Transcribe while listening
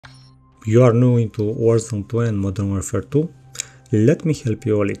you are new into Warzone 2 and Modern Warfare 2, let me help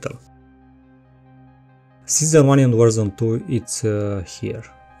you a little. Season 1 and Warzone 2, it's here.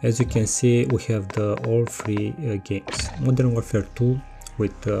 As you can see, we have the all three games. Modern Warfare 2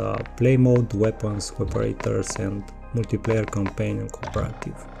 with play mode, weapons, operators and multiplayer campaign and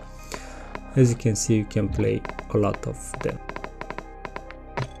cooperative. As you can see, you can play a lot of them.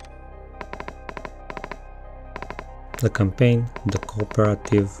 The campaign, the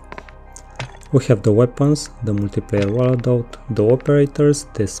cooperative. We have the weapons, the multiplayer loadout, the operators,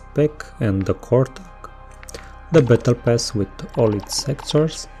 the spec and the core tag, the battle pass with all its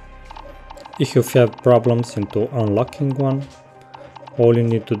sectors. If you have problems into unlocking one, all you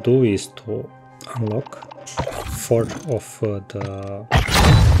need to do is to unlock 4 of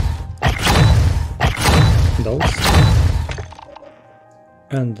those,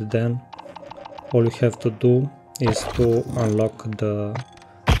 and then all you have to do is to unlock the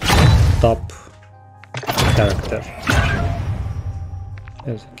top character.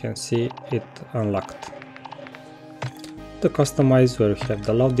 As you can see, it unlocked. The customize, where you have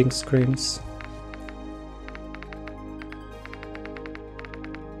the loading screens,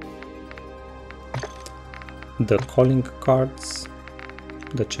 the calling cards,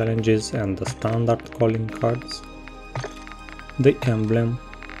 the challenges and the standard calling cards, the emblem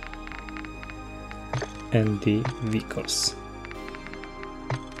and the vehicles.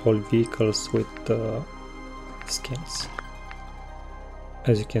 All vehicles with skins.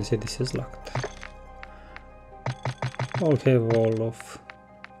 As you can see, this is locked. All have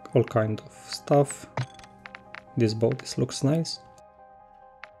all kind of stuff. This boat looks nice.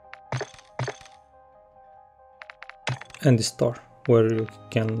 And the store, where you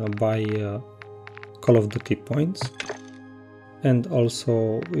can buy Call of Duty points, and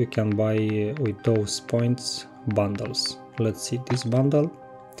also you can buy with those points bundles. Let's see this bundle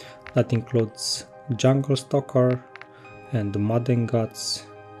that includes Jungle Stalker and Mud & Guts,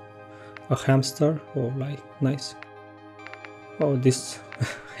 a hamster. Oh, like nice. Oh, this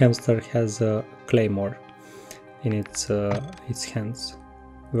hamster has a claymore in its hands.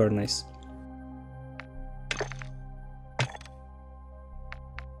 Very nice.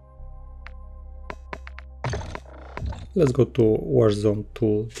 Let's go to Warzone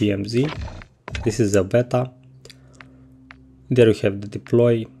 2 DMZ. This is a beta. There you have the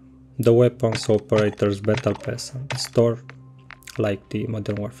deploy, the weapons, operators, battle pass and the store, like the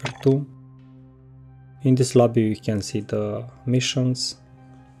Modern Warfare 2. In this lobby you can see the missions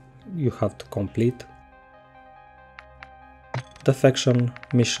you have to complete. The faction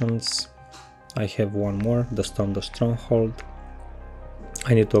missions, I have one more, the Storm the Stronghold.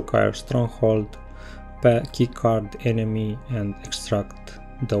 I need to acquire Stronghold, keycard, enemy and extract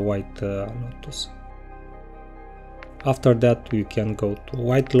the White Lotus. After that you can go to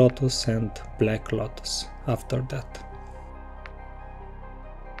White Lotus and Black Lotus after that.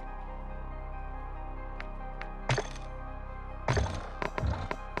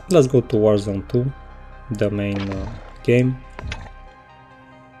 Let's go to Warzone 2, the main game.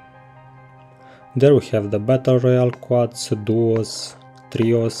 There we have the Battle Royale quads, duos,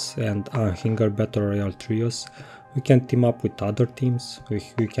 trios and unhindered Battle Royale trios. We can team up with other teams.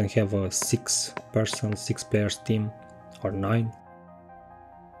 We can have a 6 players team or 9.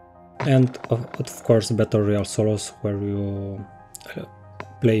 And of course Battle Royale solos, where you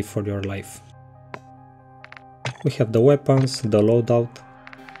play for your life. We have the weapons, the loadout.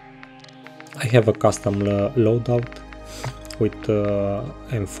 I have a custom loadout with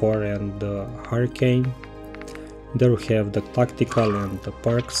M4 and Hurricane. There we have the tactical and the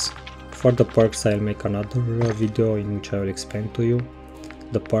perks. For the perks I'll make another video in which I will explain to you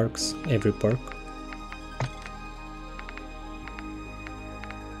the perks, every perk.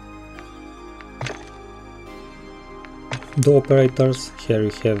 The operators, here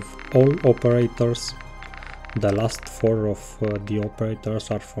you have all operators. The last 4 of the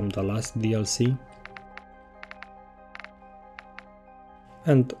operators are from the last DLC.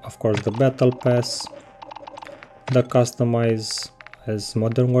 And of course the battle pass, the customize as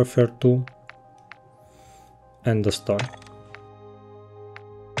Modern Warfare 2 and the store.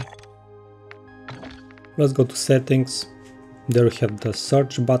 Let's go to settings. There we have the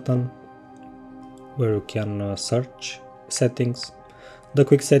search button where you can search settings. The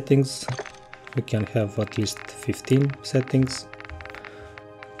quick settings, you can have at least 15 settings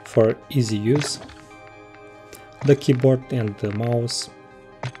for easy use. The keyboard and the mouse,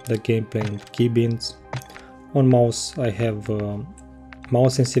 the gameplay and key bins. On mouse I have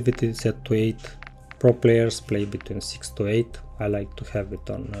mouse sensitivity set to 8. Pro players play between 6 to 8. I like to have it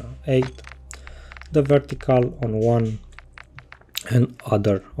on 8. The vertical on 1. and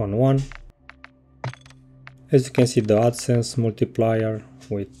other on 1. As you can see, the AdSense multiplier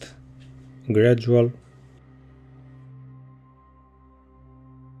with gradual.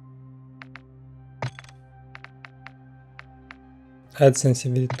 Add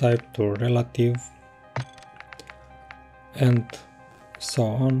sensitivity type to relative, and so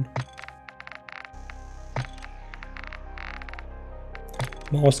on.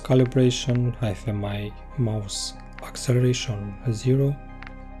 Mouse calibration, I have my mouse acceleration 0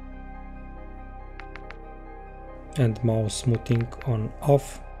 and mouse smoothing on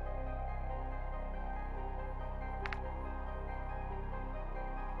off.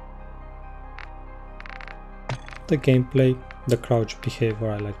 The gameplay, the crouch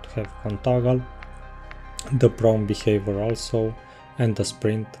behavior I like to have on toggle, the prone behavior also, and the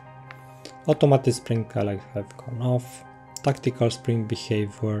sprint. Automatic sprint I like to have on off. Tactical sprint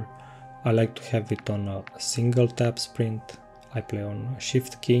behavior, I like to have it on a single tap sprint, I play on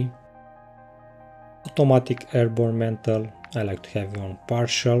shift key. Automatic airborne mental, I like to have it on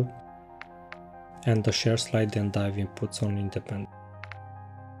partial, and the share slide and dive inputs on independent.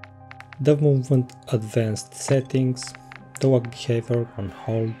 The movement advanced settings, the walk behavior on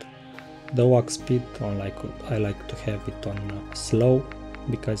hold, the walk speed on I like to have it on slow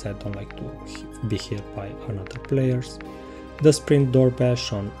because I don't like to be hit by another players. The sprint door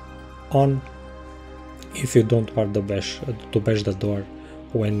bash on. If you don't want to bash the door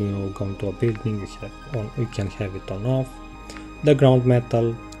when you go into a building, you can have it on off. The ground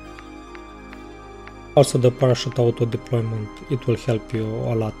metal. Also the parachute auto deployment, it will help you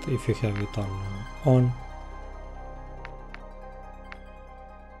a lot if you have it on.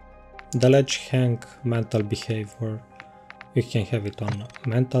 The ledge hang mental behavior, you can have it on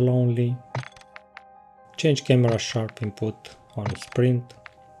mental only. Change camera sharp input on sprint.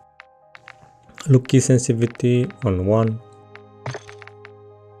 Look key sensitivity on 1.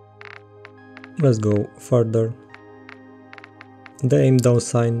 Let's go further. The aim down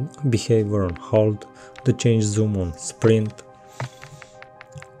sign behavior on hold, the change zoom on sprint,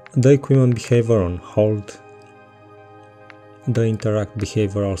 the equipment behavior on hold, the interact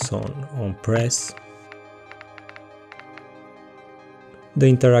behavior also on press, the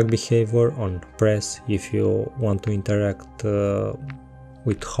interact behavior on press. If you want to interact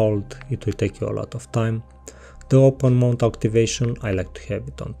with hold, it will take you a lot of time. The open mount activation, I like to have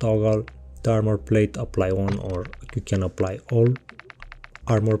it on toggle. The armor plate, apply one, or you can apply all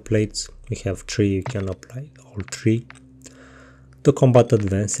armor plates. We have 3, you can apply all 3. The combat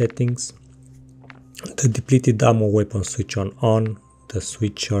advanced settings, the depleted ammo weapon switch on, the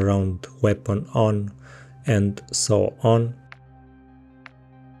switch around weapon on, and so on.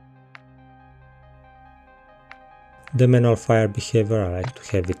 The manual fire behavior, I like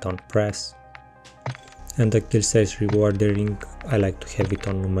to have it on press. And the kill size reordering, I like to have it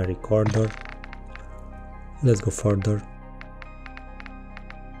on numeric order. Let's go further.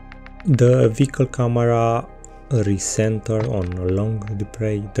 The vehicle camera recenter on long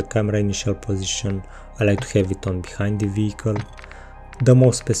display, the camera initial position, I like to have it on behind the vehicle. The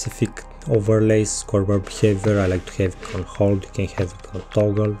most specific overlays, scoreboard behavior, I like to have it on hold, you can have it on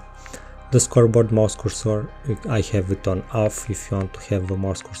toggle. The scoreboard mouse cursor, I have it on off. If you want to have a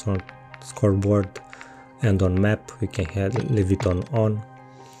mouse cursor on scoreboard and on map, we can leave it on.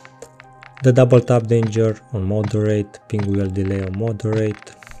 The double tap danger on moderate, ping wheel delay on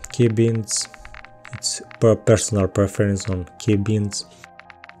moderate, key bins, it's per personal preference on key bins.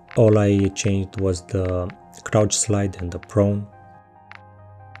 All I changed was the crouch slide and the prone.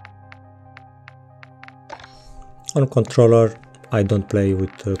 On controller, I don't play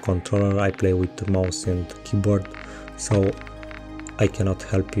with the controller, I play with the mouse and keyboard, so I cannot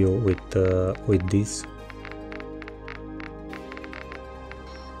help you with this.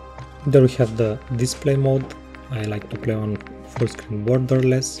 There we have the display mode. I like to play on full screen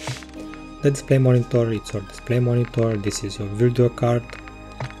borderless. The display monitor, it's your display monitor, this is your video card.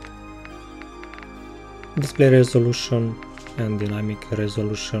 Display resolution and dynamic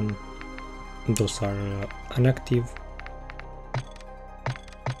resolution, those are inactive.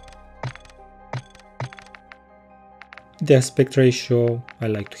 The aspect ratio, I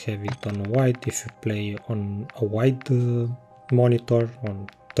like to have it on wide. If you play on a wide monitor on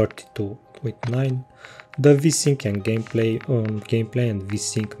 32:9. The VSync and gameplay and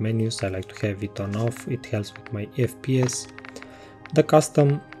VSync menus, I like to have it on off. It helps with my FPS. The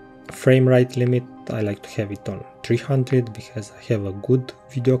custom frame rate limit, I like to have it on 300 because I have a good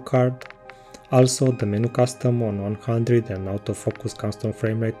video card. Also the menu custom on 100 and autofocus custom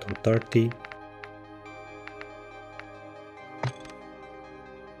frame rate on 30.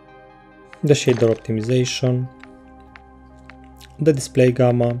 The shader optimization, the display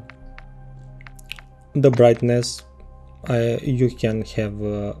gamma, the brightness. You can have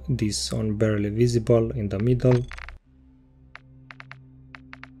this on barely visible in the middle.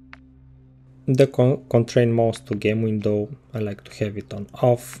 The constraint mouse to game window, I like to have it on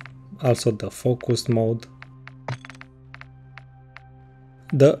off. Also the focus mode.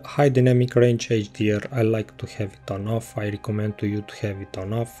 The high dynamic range HDR, I like to have it on off. I recommend to you to have it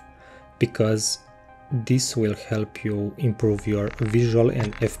on off because this will help you improve your visual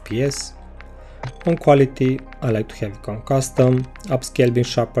and FPS. On quality, I like to have it on custom. Upscale beam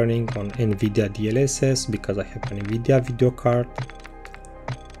sharpening on NVIDIA DLSS because I have an NVIDIA video card.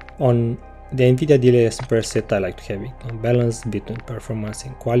 On the NVIDIA DLSS preset, I like to have it on balance between performance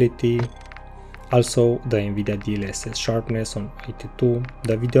and quality. Also the NVIDIA DLSS sharpness on 82,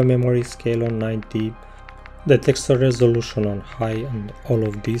 the video memory scale on 90, the texture resolution on high, and all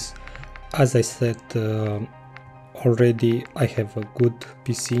of this. As I said already, I have a good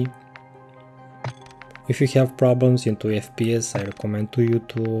PC. If you have problems into FPS, I recommend to you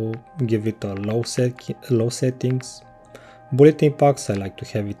to give it a low settings. Bullet impacts, I like to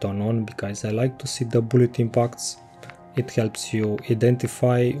have it on because I like to see the bullet impacts. It helps you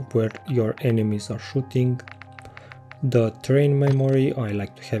identify where your enemies are shooting. The terrain memory, I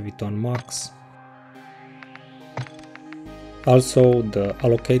like to have it on max. Also the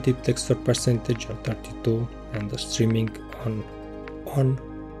allocated texture percentage on 32 and the streaming on.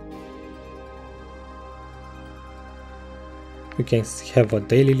 You can have a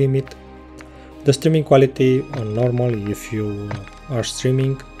daily limit. The streaming quality on normal if you are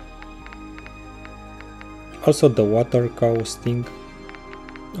streaming. Also the water casting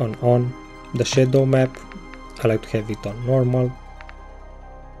on. The shadow map, I like to have it on normal.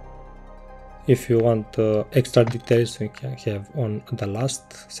 If you want extra details, you can have on the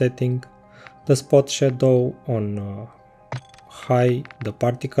last setting. The spot shadow on high. The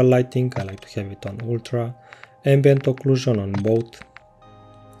particle lighting, I like to have it on ultra. Ambient occlusion on both,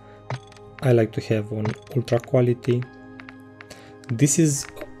 I like to have on ultra quality. This is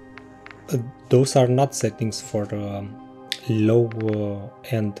those are not settings for low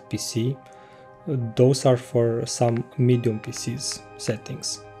end PC. Those are for some medium PCs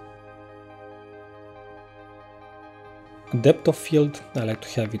settings. Depth of field, I like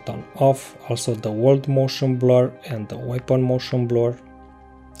to have it on off. Also the world motion blur and the weapon motion blur,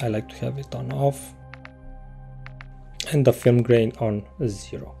 I like to have it on off. And the film grain on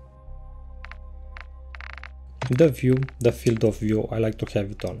 0. The view, the field of view, I like to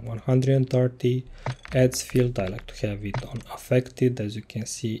have it on 130. Adds field, I like to have it on affected. As you can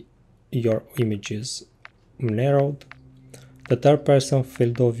see, your image is narrowed. The third person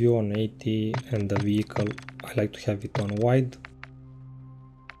field of view on 80, and the vehicle, I like to have it on wide.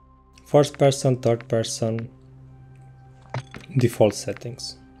 First person, third person, default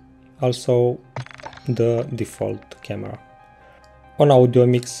settings. Also the default camera. On audio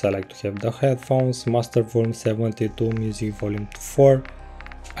mix, I like to have the headphones, master volume 72, music volume 4.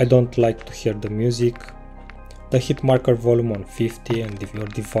 I don't like to hear the music. The hit marker volume on 50 and your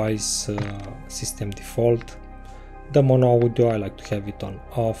device system default. The mono audio, I like to have it on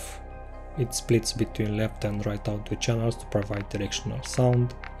off. It splits between left and right audio channels to provide directional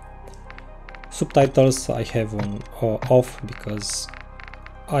sound. Subtitles I have on off because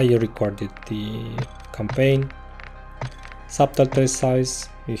I recorded the campaign. Subtitle size,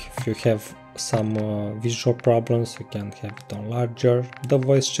 if you have some visual problems, you can have it on larger. The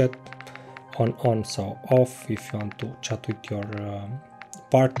voice chat on, so off if you want to chat with your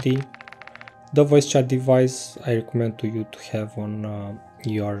party. The voice chat device, I recommend to you to have on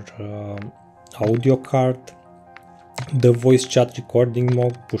your audio card. The voice chat recording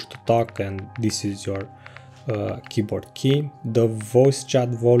mode, push to talk, and this is your keyboard key. The voice chat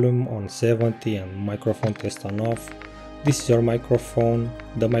volume on 70 and microphone test on off. This is your microphone,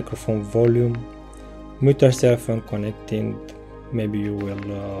 the microphone volume. Mute yourself when connecting, maybe you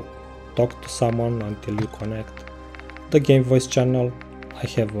will talk to someone until you connect. The game voice channel I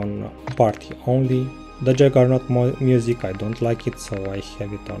have on party only. The Juggernaut music, I don't like it, so I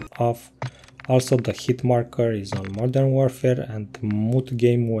have it on off. Also the hit marker is on Modern Warfare, and mute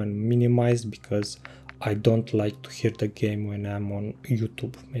game when minimized because I don't like to hear the game when I'm on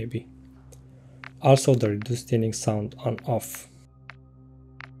YouTube maybe. Also the reduced tuning sound on off.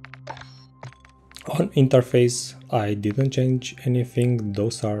 On interface I didn't change anything,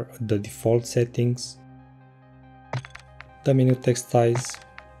 those are the default settings. The menu text size,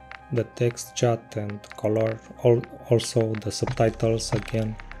 the text chat and color, also the subtitles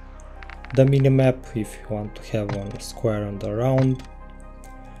again. The minimap if you want to have on square and around.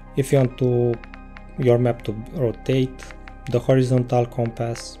 If you want your map to rotate, the horizontal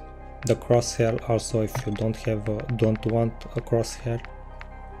compass, the crosshair also if you don't want a crosshair,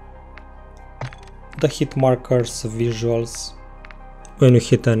 the hit markers visuals. When you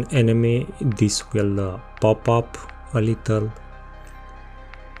hit an enemy, this will pop up a little,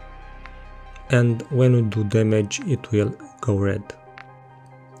 and when you do damage it will go red.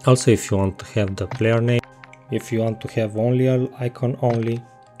 Also, if you want to have the player name, if you want to have only an icon only,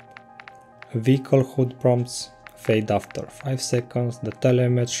 vehicle HUD prompts, fade after 5 seconds, the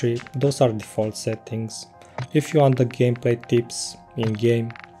telemetry, those are default settings. If you want the gameplay tips in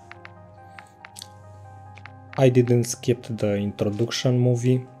game, I didn't skip the introduction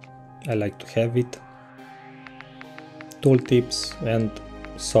movie, I like to have it, tooltips and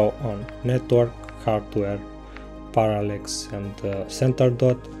so on, network, hardware, parallax and center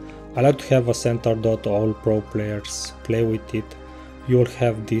dot. I like to have a center dot, all pro players play with it. You'll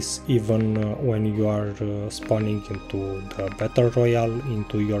have this even when you are spawning into the Battle Royale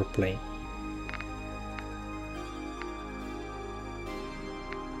into your plane.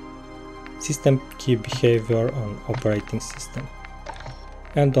 System key behavior on operating system.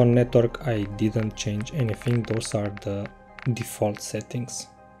 And on network I didn't change anything, those are the default settings.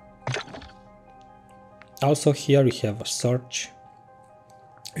 Also here we have a search.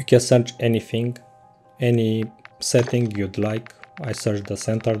 You can search anything, any setting you'd like. I search the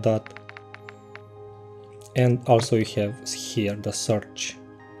center dot. And also you have here the search.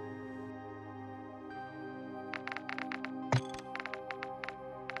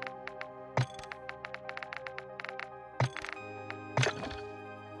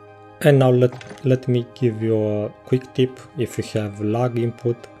 And now let me give you a quick tip. If you have lag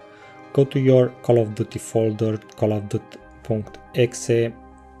input, go to your Call of Duty folder, callofduty.exe,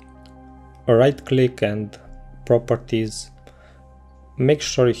 right click and properties. Make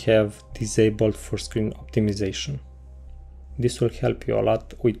sure you have disabled full screen optimization. This will help you a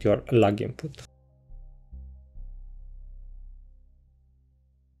lot with your lag input.